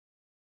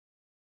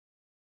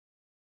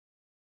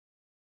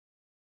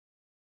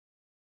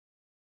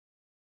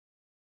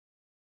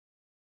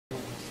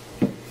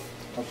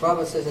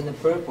Prabhupada says in the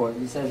purport,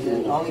 he says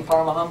that only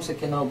Paramahamsa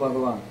can know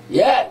Bhagavan.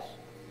 Yes.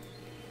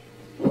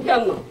 Who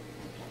can know?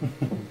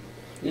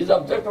 His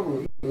object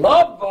of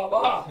love,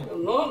 Baba.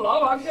 No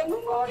love, I can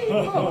know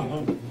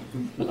him.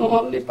 No,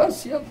 only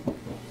partial.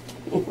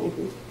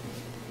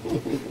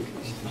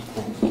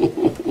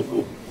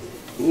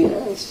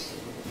 Yes.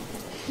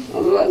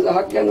 Otherwise,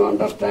 how can you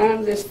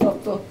understand this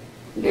tattva?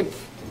 Deep.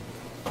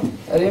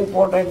 Very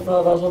important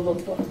for Rasa.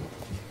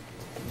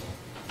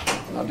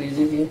 Not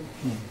easy.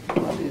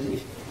 Not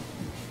easy.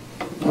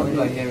 What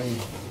about hearing?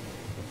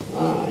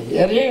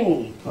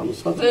 Hearing from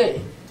such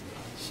a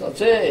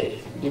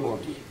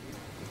devotee.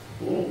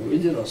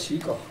 Vijay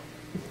Rasika.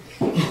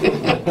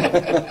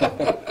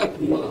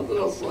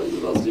 Madrasa is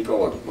Rasika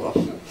Vakpa.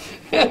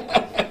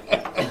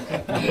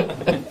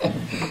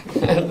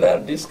 And they are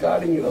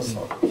discarding Rasa.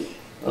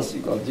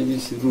 Rasika,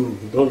 GBC rule.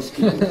 Don't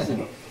speak.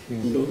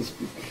 Don't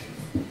speak.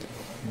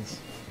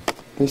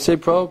 They say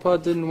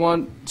Prabhupada didn't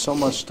want so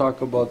much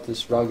talk about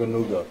this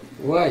Raganuga.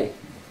 Why?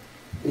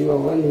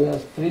 Even when he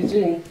was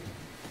preaching,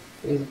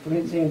 he is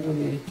preaching to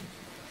the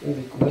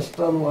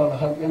Western world,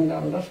 how can they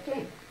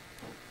understand?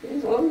 He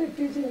is only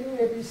teaching you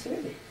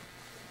ABCD.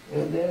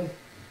 And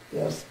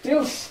they are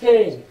still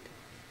saying,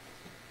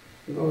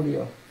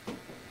 Gaudiya,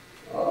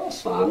 oh,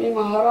 Swami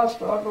Maharaj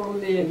taught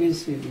only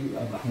ABCD,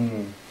 Baba.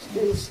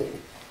 Still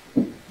saying,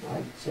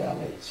 I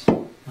challenge.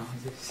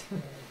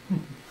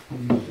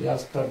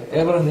 Yesterday,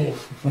 everything,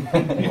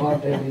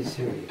 not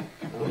ABCD.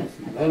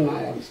 Then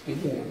I am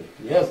speaking on it.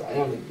 Yes, I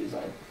am a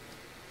disciple.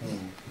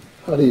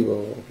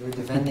 Haribo. You're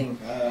defending.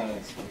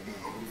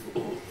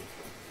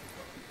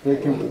 They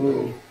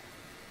completely.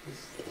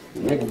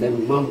 Make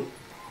them mum.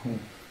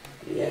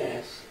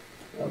 Yes.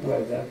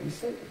 Otherwise they are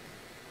disciple.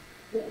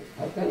 Yeah.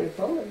 How can I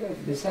tolerate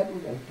that? Disciple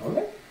can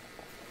tolerate?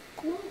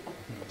 No.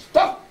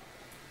 Stop!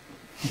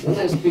 When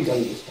I speak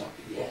on this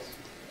topic, yes.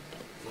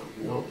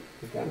 No,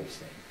 you can't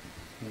say.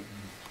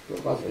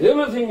 Because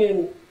everything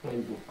in my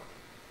book.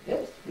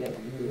 Yes, we have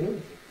to do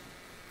everything.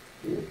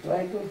 You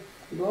try to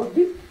go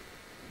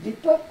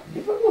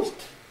deepermost.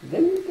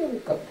 Then you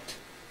can cut it.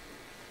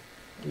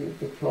 You have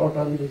to float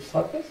on the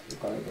surface, you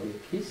call it only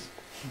kiss.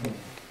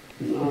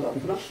 Not up.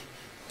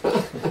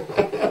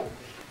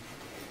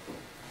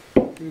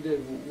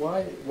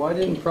 Why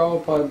didn't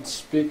Prabhupada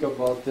speak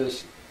about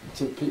this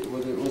to people?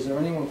 Was there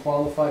anyone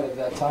qualified at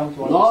that time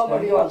to understand?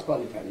 Nobody was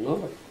qualified,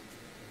 nobody.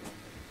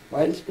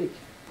 Why speak?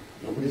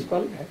 Nobody is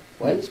qualified.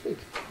 Why speak?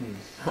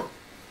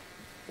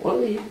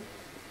 Only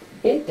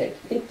hinted.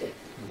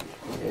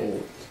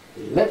 And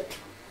let,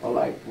 all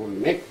right, will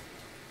make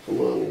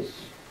someone is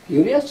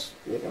curious,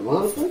 make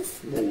advancement,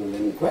 then you will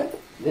inquire,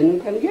 then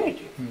you can get it.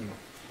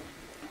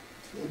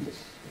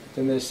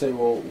 Then they say,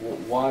 well,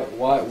 why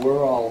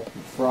we're all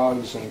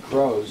frogs and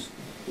crows,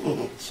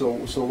 so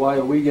why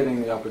are we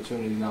getting the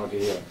opportunity now to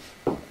hear?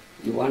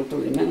 You want to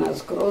remain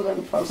as crows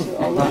and frogs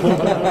all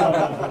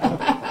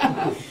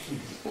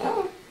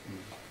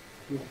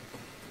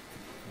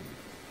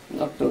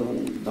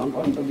Don't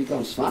want to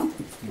become Swan,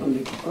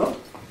 only crow.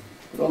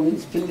 Crow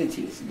means filthy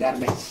things,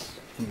 garbage.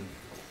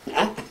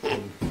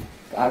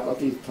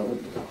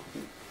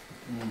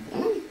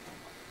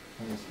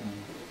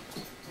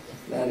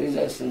 There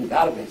is in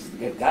garbage. To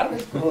get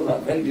garbage, crows are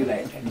very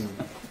delighted.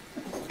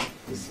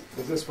 Is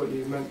this what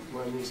you meant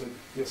when you said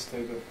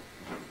yesterday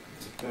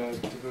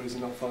that devotees are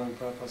not following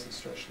Prabhupada's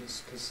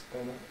instructions because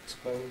they're not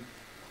explaining?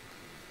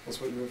 That's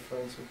what you're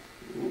referring to?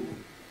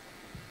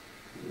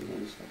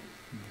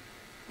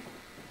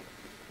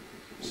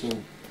 So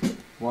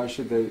why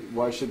should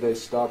they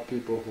stop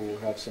people who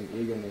have some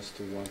eagerness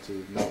to want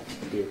to not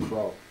be a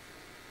crow?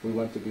 We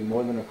want to be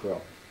more than a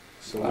crow.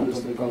 So want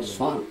to become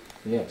Swan.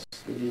 Yes.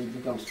 If you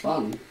become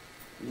Swan,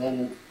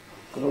 then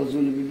crows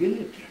will be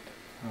belated.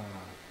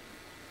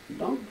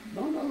 Don't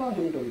allow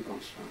him to become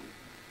Swan.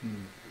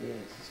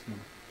 Yes.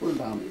 Pull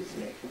down his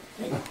leg.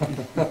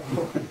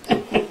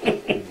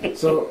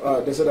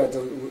 So they said that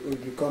we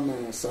become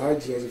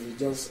Sahajis if we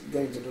just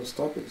get into those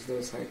topics,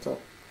 those high talk.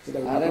 Are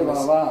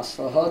Baba,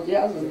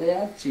 Sahajas, they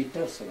are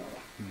cheaters, Baba.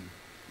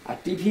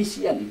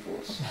 Artificially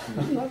forced.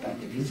 Not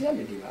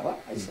artificiality, Baba.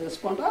 I say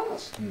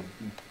spontaneous.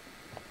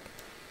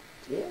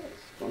 Yes,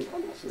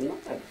 spontaneous is not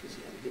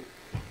artificiality.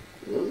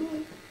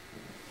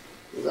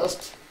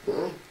 Just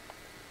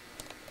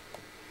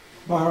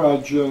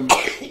Maharaj,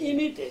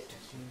 imitate.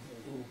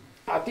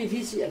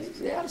 Artificially,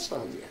 they are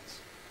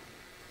Sahajas.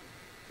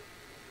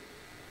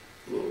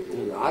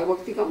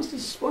 Bhakti comes to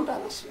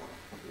spontaneous.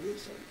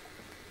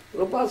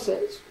 Prabhupada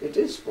says it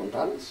is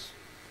spontaneous.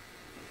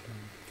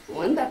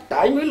 When that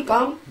time will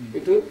come,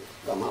 it will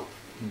come up.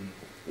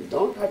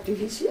 Don't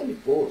artificially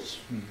pose.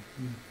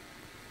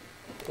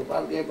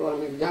 Prabhupada gave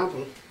one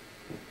example.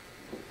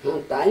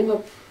 Time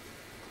of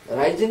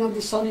rising of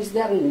the sun is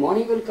there, and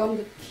morning will come,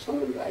 the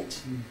sun will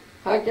rise.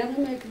 How can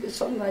you make the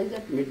sun rise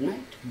at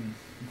midnight?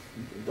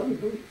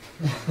 Don't do it.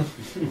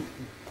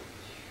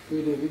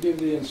 We give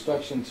the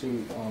instruction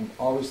to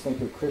always think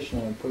of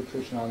Krishna and put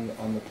Krishna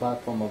on the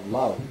platform of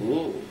love.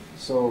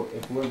 So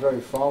if we're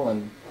very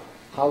fallen,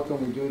 How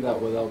can we do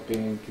that without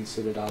being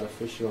considered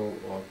artificial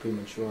or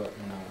premature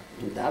in our...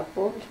 In that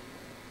point,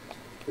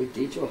 we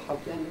teach you how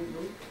can you do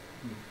it.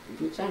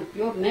 If you chant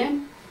pure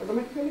name,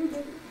 automatically you do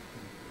it.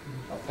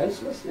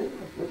 Offenseless name,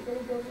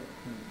 automatically do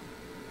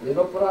it.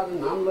 Niroparad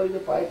Nam Loine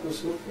Pai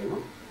Krishna,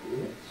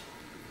 yes.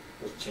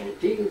 But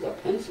chanting is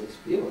offenseless,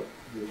 pure.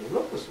 You do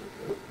not Krishna,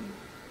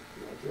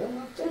 But you are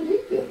not chanting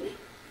purely.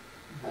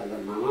 Either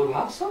Nama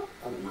Bhasa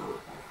or Nama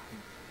Para.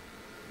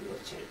 You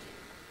are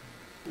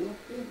chanting. Not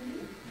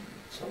purely.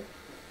 So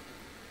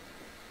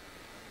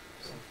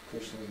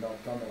Krishna is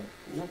not coming.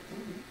 not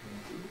coming.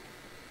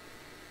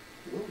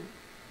 No,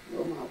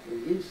 no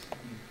Mahaprabhu is,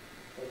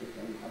 but you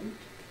can have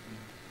it.